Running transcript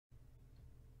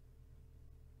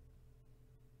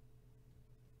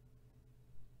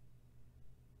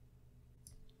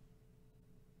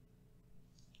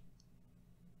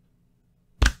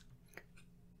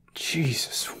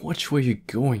Jesus, which way you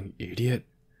going, idiot?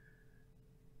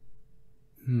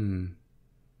 It's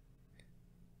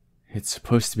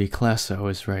supposed to be class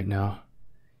hours right now.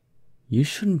 You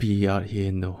shouldn't be out here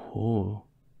in the hall.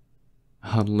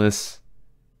 Unless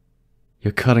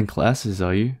you're cutting classes,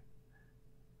 are you?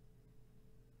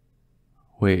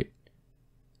 Wait,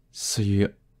 so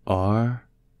you are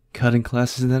cutting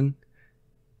classes then?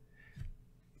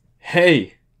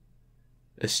 Hey!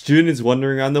 A student is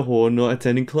wandering around the hall not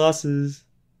attending classes.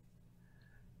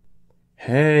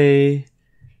 Hey!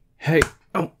 Hey!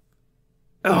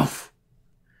 Oh!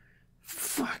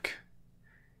 Fuck.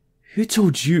 Who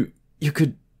told you you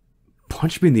could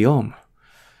punch me in the arm?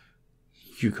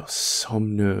 You got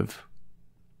some nerve.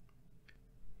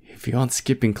 If you aren't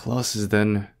skipping classes,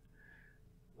 then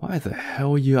why the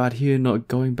hell are you out here not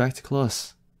going back to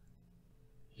class?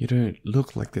 You don't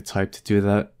look like the type to do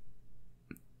that.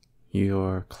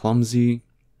 You're clumsy,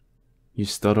 you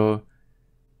stutter,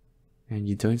 and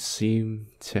you don't seem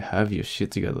to have your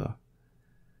shit together.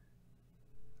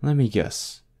 Let me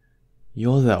guess.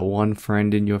 You're that one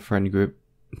friend in your friend group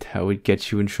that would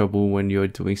get you in trouble when you're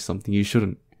doing something you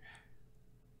shouldn't.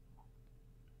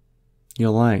 You're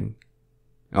lying,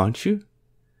 aren't you?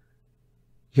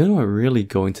 You're not really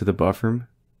going to the bathroom.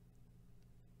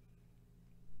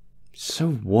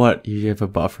 So what if you have a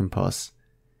bathroom pass?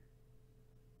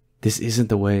 This isn't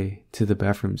the way to the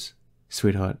bathrooms,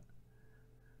 sweetheart.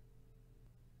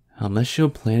 Unless you're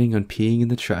planning on peeing in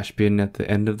the trash bin at the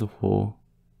end of the hall,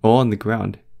 or on the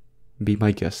ground, be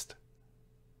my guest.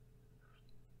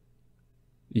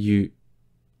 You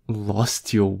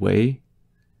lost your way?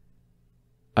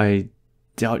 I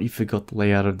doubt you forgot the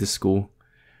layout of this school.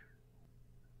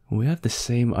 We have the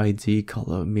same ID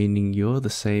color, meaning you're the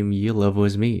same year level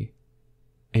as me.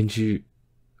 And you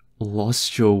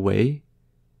lost your way?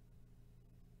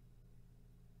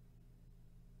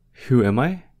 Who am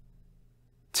I?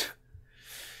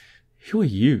 Who are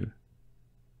you?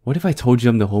 What if I told you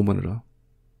I'm the hall monitor?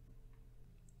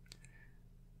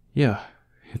 Yeah,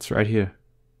 it's right here.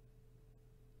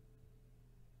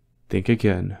 Think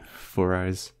again, 4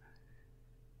 Eyes.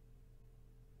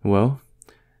 Well,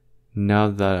 now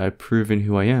that I've proven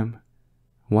who I am,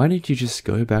 why don't you just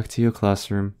go back to your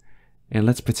classroom and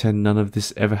let's pretend none of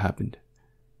this ever happened.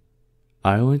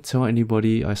 I won't tell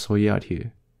anybody I saw you out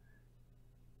here.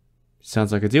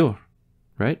 Sounds like a deal,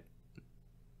 right?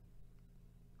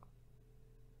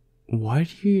 Why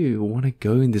do you want to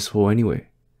go in this hall anyway?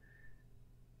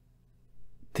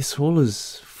 This hall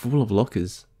is full of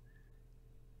lockers.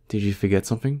 Did you forget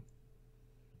something?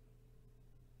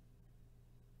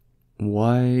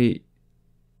 Why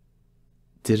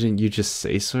didn't you just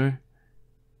say so?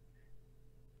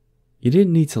 You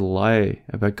didn't need to lie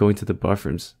about going to the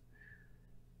bathrooms.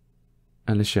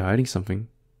 Unless you're hiding something.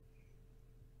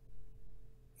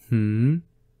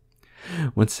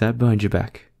 What's that behind your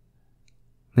back?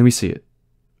 Let me see it.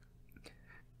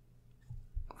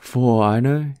 For all I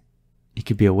know, it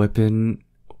could be a weapon,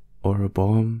 or a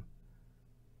bomb,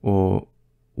 or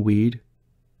weed.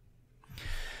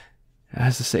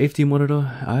 As a safety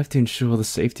monitor, I have to ensure the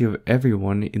safety of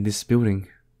everyone in this building.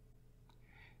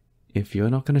 If you're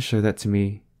not going to show that to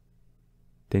me,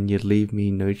 then you'd leave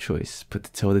me no choice but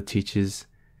to tell the teachers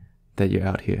that you're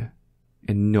out here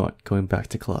and not going back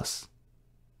to class.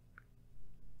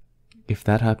 If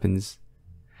that happens,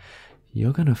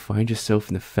 you're going to find yourself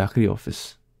in the faculty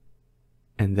office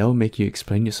and they'll make you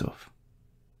explain yourself.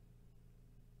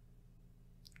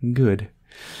 Good.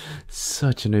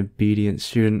 Such an obedient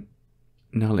student.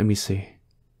 Now let me see.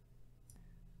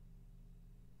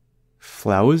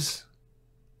 Flowers?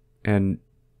 And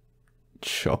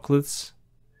chocolates?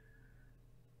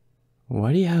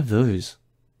 Why do you have those?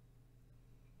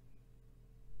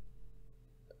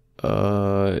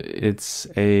 It's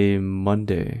a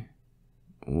Monday.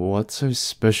 What's so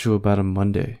special about a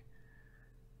Monday?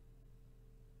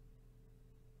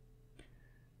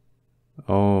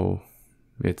 Oh,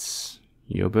 it's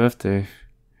your birthday.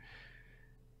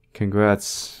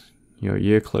 Congrats, you're a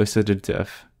year closer to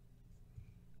death.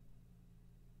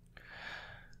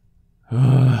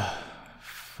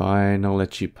 Fine, I'll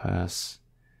let you pass.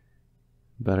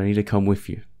 But I need to come with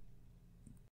you.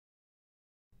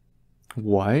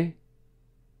 Why?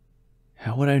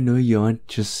 How would I know you aren't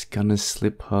just gonna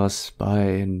slip past by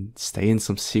and stay in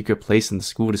some secret place in the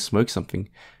school to smoke something?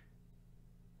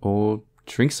 Or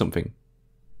drink something?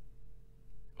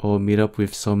 Or meet up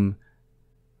with some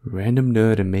random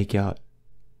nerd and make out?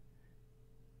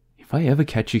 If I ever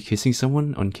catch you kissing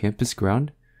someone on campus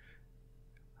ground,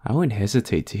 I won't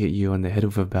hesitate to hit you on the head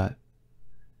with a bat.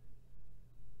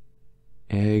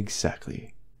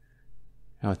 Exactly.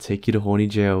 I'll take you to horny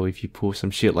jail if you pull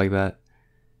some shit like that.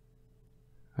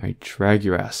 I'd drag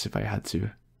your ass if I had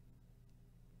to.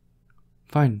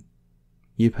 Fine.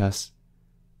 You pass.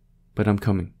 But I'm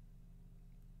coming.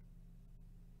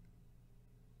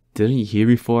 Didn't you hear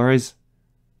me, Four Eyes?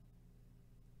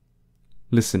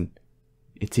 Listen,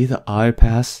 it's either I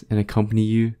pass and accompany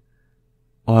you,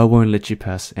 or I won't let you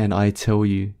pass and I tell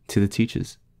you to the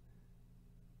teachers.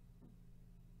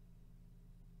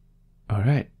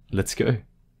 Alright, let's go.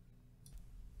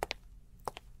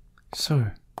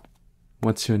 So,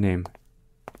 what's your name?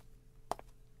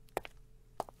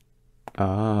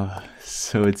 Ah,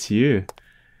 so it's you.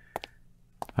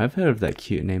 I've heard of that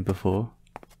cute name before.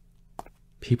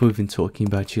 People have been talking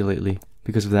about you lately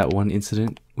because of that one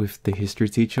incident with the history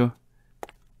teacher.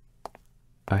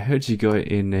 I heard you got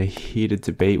in a heated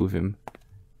debate with him.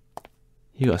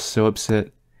 He got so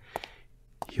upset.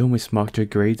 He almost marked your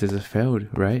grades as a failed,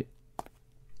 right?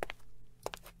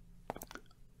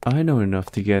 I know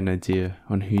enough to get an idea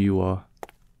on who you are.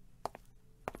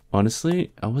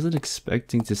 Honestly, I wasn't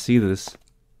expecting to see this.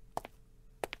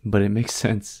 But it makes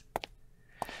sense.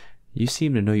 You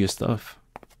seem to know your stuff.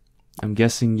 I'm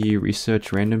guessing you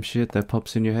research random shit that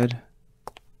pops in your head.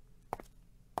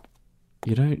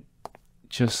 You don't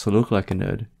just look like a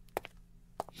nerd.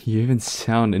 You even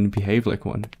sound and behave like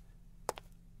one.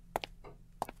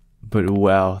 But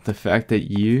wow, the fact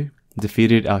that you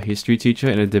defeated our history teacher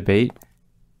in a debate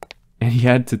and he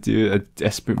had to do a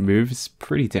desperate move is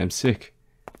pretty damn sick.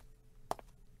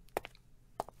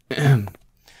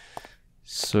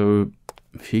 So,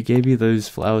 he gave you those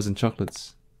flowers and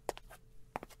chocolates.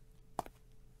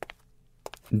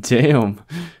 Damn!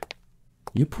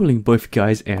 You're pulling both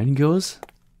guys and girls?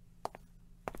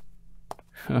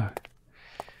 Huh.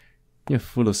 You're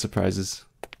full of surprises.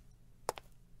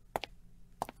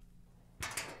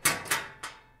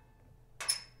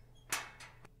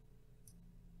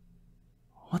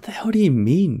 What the hell do you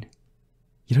mean?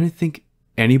 You don't think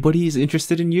anybody is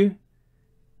interested in you?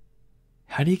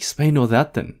 How do you explain all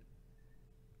that then?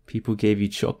 People gave you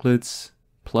chocolates,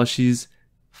 plushies,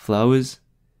 flowers.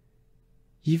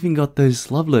 You even got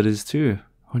those love letters too,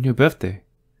 on your birthday.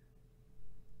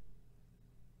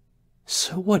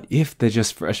 So what if they're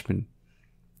just freshmen?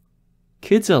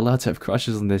 Kids are allowed to have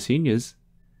crushes on their seniors.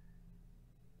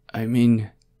 I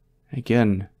mean,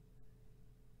 again,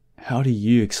 how do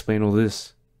you explain all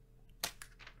this?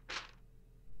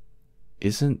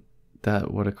 Isn't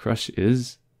that what a crush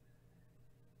is?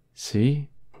 See?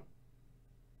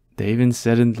 They even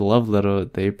said in the love letter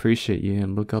they appreciate you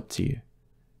and look up to you.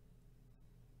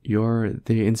 You're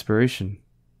the inspiration.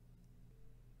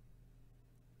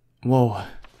 Whoa.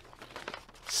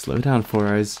 Slow down, Four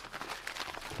Eyes.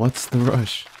 What's the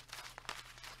rush?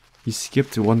 You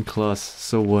skipped one class,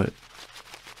 so what?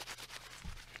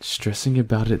 Stressing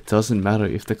about it doesn't matter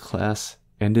if the class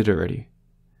ended already.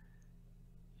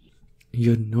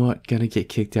 You're not gonna get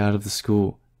kicked out of the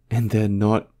school, and they're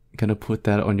not gonna put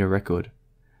that on your record.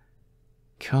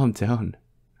 Calm down.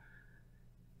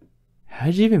 How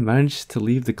did you even manage to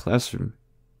leave the classroom?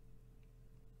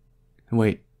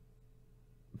 Wait.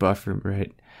 Bathroom,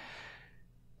 right?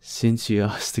 Since you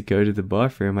asked to go to the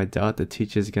bathroom, I doubt the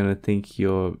teacher's gonna think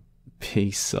you're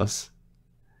being sus.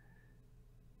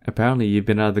 Apparently you've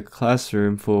been out of the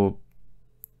classroom for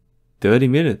 30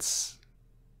 minutes.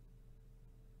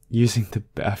 Using the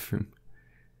bathroom.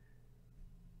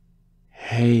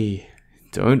 Hey,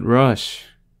 don't rush.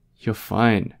 You're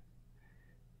fine.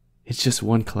 It's just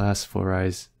one class, Four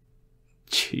Eyes.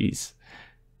 Jeez.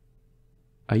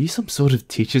 Are you some sort of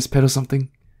teacher's pet or something?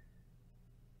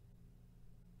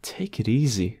 Take it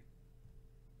easy.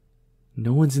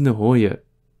 No one's in the hall yet.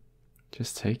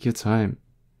 Just take your time.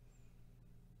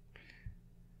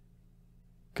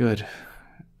 Good.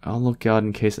 I'll look out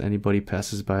in case anybody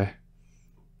passes by.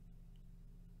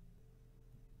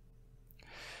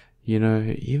 You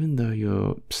know, even though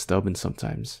you're stubborn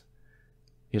sometimes,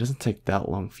 it doesn't take that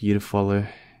long for you to follow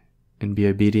and be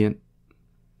obedient.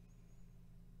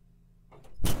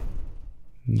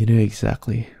 You know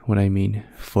exactly what I mean,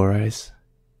 Four Eyes.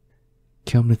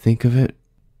 Come to think of it,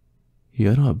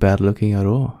 you're not bad looking at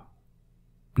all.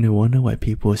 No wonder why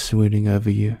people are swooning over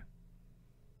you.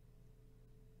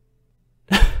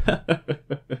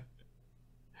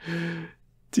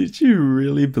 Did you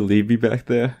really believe me back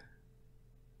there?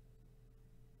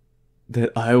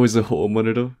 That I was a hall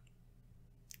monitor?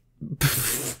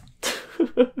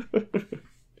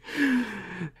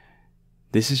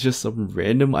 This is just some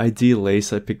random ID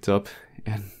lace I picked up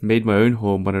and made my own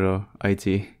hall monitor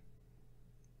ID.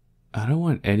 I don't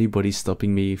want anybody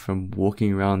stopping me from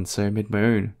walking around, so I made my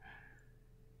own.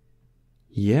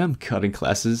 Yeah, I'm cutting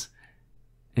classes.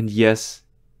 And yes,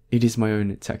 it is my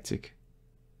own tactic.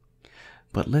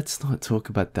 But let's not talk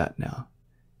about that now.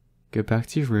 Go back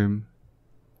to your room.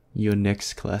 Your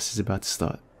next class is about to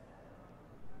start.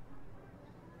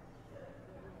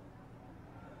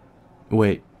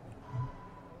 Wait.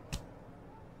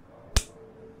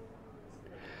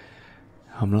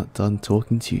 I'm not done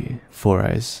talking to you, Four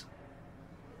Eyes.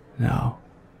 Now,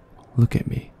 look at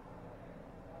me.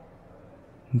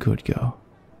 Good girl.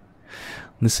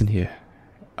 Listen here.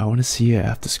 I want to see you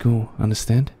after school,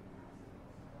 understand?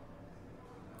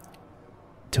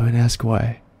 Don't ask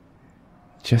why.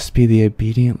 Just be the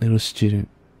obedient little student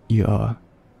you are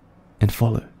and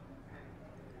follow.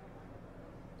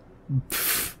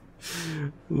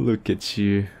 Look at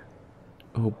you,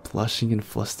 all blushing and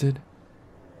flustered.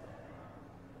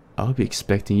 I'll be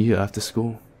expecting you after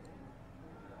school.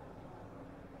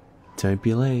 Don't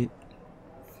be late,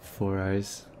 Four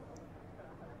Eyes.